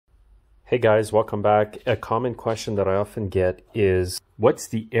Hey guys, welcome back. A common question that I often get is, what's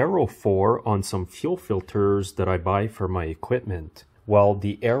the arrow for on some fuel filters that I buy for my equipment? Well,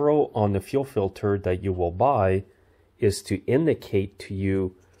 the arrow on the fuel filter that you will buy is to indicate to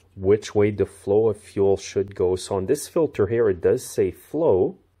you which way the flow of fuel should go. So on this filter here, it does say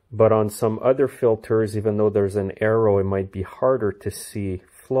flow, but on some other filters, even though there's an arrow, it might be harder to see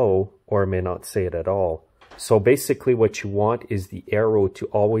flow, or it may not say it at all. So basically what you want is the arrow to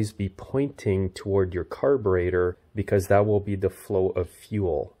always be pointing toward your carburetor, because that will be the flow of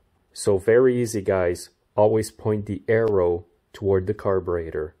fuel. So very easy, guys. Always point the arrow toward the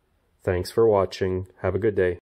carburetor. Thanks for watching. Have a good day.